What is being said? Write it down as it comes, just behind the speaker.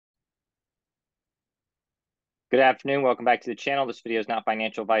Good afternoon. Welcome back to the channel. This video is not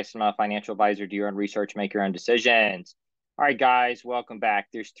financial advice. I'm not a financial advisor. Do your own research, make your own decisions. All right, guys, welcome back.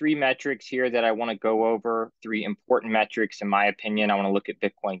 There's three metrics here that I want to go over, three important metrics in my opinion. I want to look at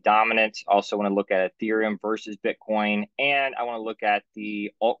Bitcoin dominance. Also want to look at Ethereum versus Bitcoin. And I want to look at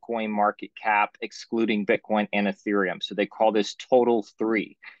the altcoin market cap, excluding Bitcoin and Ethereum. So they call this total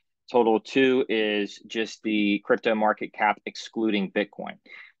three. Total two is just the crypto market cap, excluding Bitcoin.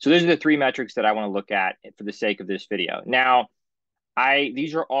 So those are the three metrics that I want to look at for the sake of this video. Now,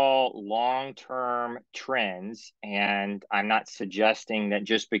 these are all long-term trends, and I'm not suggesting that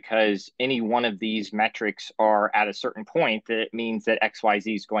just because any one of these metrics are at a certain point that it means that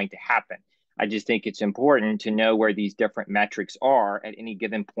XYZ is going to happen. I just think it's important to know where these different metrics are at any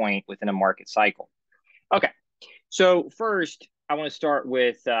given point within a market cycle. Okay, so first, I want to start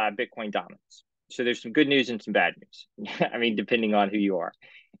with Bitcoin dominance. So there's some good news and some bad news. I mean, depending on who you are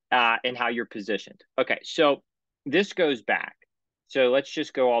and how you're positioned. Okay, so this goes back. So let's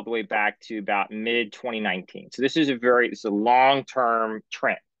just go all the way back to about mid-2019. So this is a long-term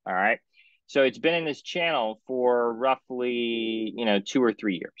trend, all right? So it's been in this channel for roughly, 2 or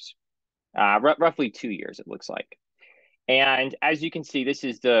 3 years. Roughly 2 years, it looks like. And as you can see, this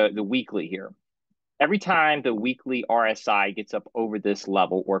is the weekly here. Every time the weekly RSI gets up over this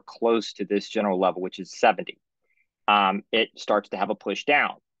level or close to this general level, which is 70, it starts to have a push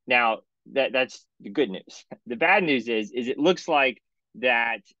down. Now, that's the good news. The bad news is it looks like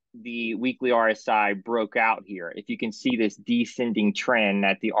that the weekly RSI broke out here. If you can see this descending trend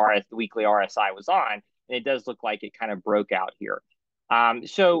that the weekly RSI was on, and it does look like it kind of broke out here.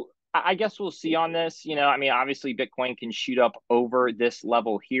 So I guess we'll see on this. I mean, obviously Bitcoin can shoot up over this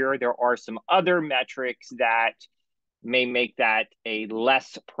level here. There are some other metrics that may make that a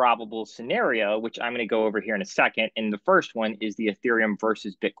less probable scenario, which I'm going to go over here in a second. And the first one is the Ethereum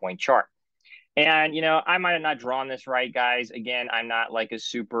versus Bitcoin chart. And, I might have not drawn this right, guys. Again, I'm not like a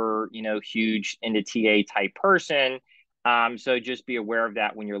super, huge into TA type person. So just be aware of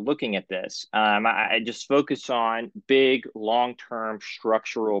that when you're looking at this. I just focus on big, long-term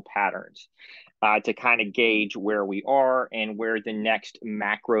structural patterns to kind of gauge where we are and where the next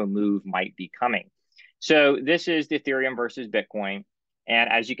macro move might be coming. So this is the Ethereum versus Bitcoin. And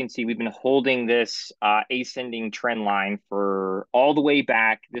as you can see, we've been holding this ascending trend line for all the way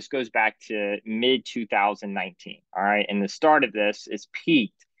back. This goes back to mid-2019. All right. And the start of this is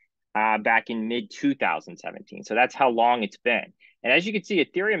peaked back in mid-2017. So that's how long it's been. And as you can see,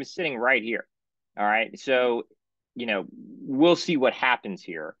 Ethereum is sitting right here. All right. So, we'll see what happens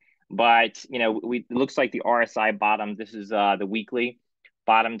here. But, it looks like the RSI bottom. This is the weekly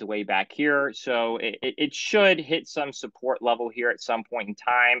bottomed way back here. So it should hit some support level here at some point in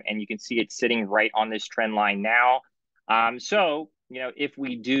time. And you can see it sitting right on this trend line now. So, if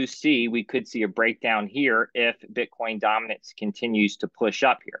we could see a breakdown here if Bitcoin dominance continues to push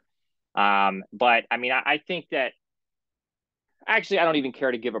up here. But I mean, I think that actually, I don't even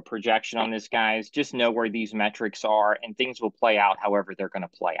care to give a projection on this, guys. Just know where these metrics are and things will play out however they're going to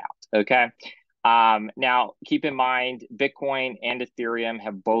play out. Okay. Now, keep in mind, Bitcoin and Ethereum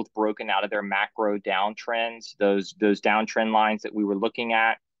have both broken out of their macro downtrends, those downtrend lines that we were looking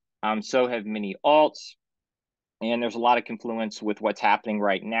at. So have many alts. And there's a lot of confluence with what's happening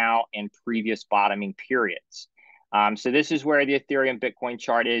right now and previous bottoming periods. So this is where the Ethereum Bitcoin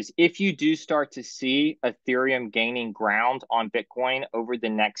chart is. If you do start to see Ethereum gaining ground on Bitcoin over the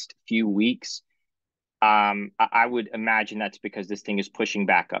next few weeks, I would imagine that's because this thing is pushing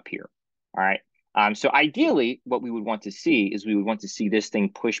back up here. All right. So ideally, what we would want to see is we would want to see this thing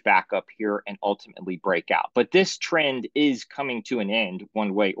push back up here and ultimately break out. But this trend is coming to an end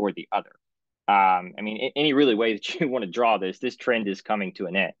one way or the other. I mean, any really way that you want to draw this trend is coming to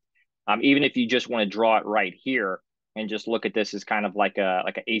an end. Even if you just want to draw it right here and just look at this as kind of like an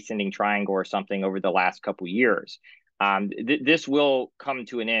ascending triangle or something over the last couple of years, this will come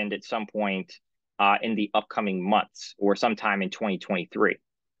to an end at some point in the upcoming months or sometime in 2023.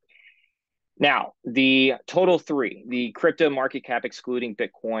 Now, the total three, the crypto market cap excluding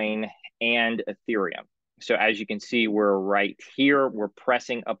Bitcoin and Ethereum. So as you can see, we're right here. We're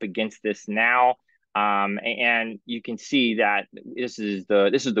pressing up against this now. And you can see that this is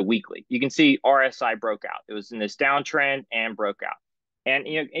the weekly. You can see RSI broke out. It was in this downtrend and broke out. And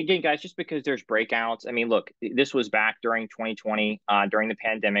again, guys, just because there's breakouts, I mean, look, this was back during 2020, during the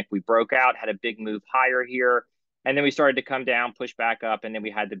pandemic. We broke out, had a big move higher here. And then we started to come down, push back up, and then we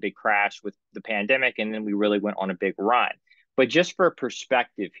had the big crash with the pandemic, and then we really went on a big run. But just for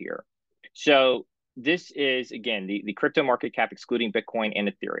perspective here, so this is, again, the crypto market cap excluding Bitcoin and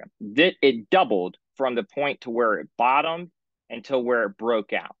Ethereum. It doubled from the point to where it bottomed until where it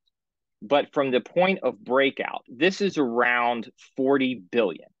broke out. But from the point of breakout, this is around 40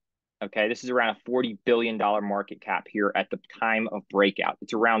 billion. Okay, this is around a $40 billion market cap here at the time of breakout.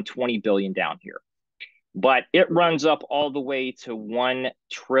 It's around 20 billion down here. But it runs up all the way to 1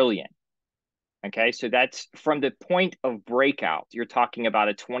 trillion. Okay, so that's from the point of breakout. You're talking about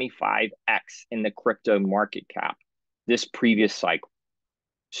a 25x in the crypto market cap this previous cycle.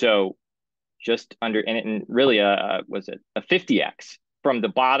 So just under, and really, was it a 50x from the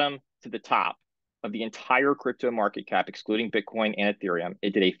bottom to the top of the entire crypto market cap, excluding Bitcoin and Ethereum?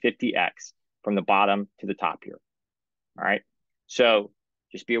 It did a 50x from the bottom to the top here. All right. So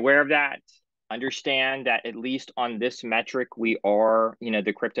just be aware of that. Understand that at least on this metric, we are,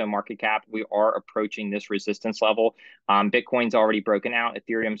 the crypto market cap, we are approaching this resistance level. Bitcoin's already broken out.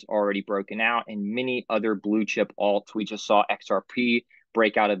 Ethereum's already broken out. And many other blue chip alts. We just saw XRP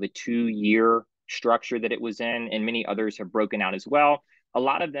break out of the 2-year structure that it was in, and many others have broken out as well. A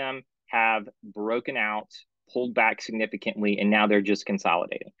lot of them have broken out, pulled back significantly, and now they're just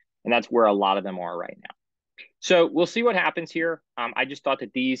consolidating. And that's where a lot of them are right now. So we'll see what happens here. I just thought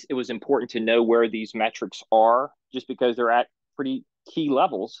that it was important to know where these metrics are, just because they're at pretty key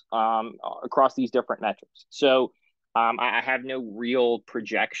levels across these different metrics. So I have no real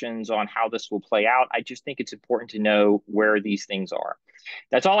projections on how this will play out. I just think it's important to know where these things are.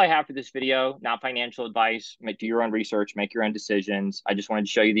 That's all I have for this video. Not financial advice. Do your own research, make your own decisions. I just wanted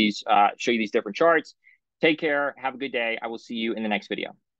to show you these different charts. Take care. Have a good day. I will see you in the next video.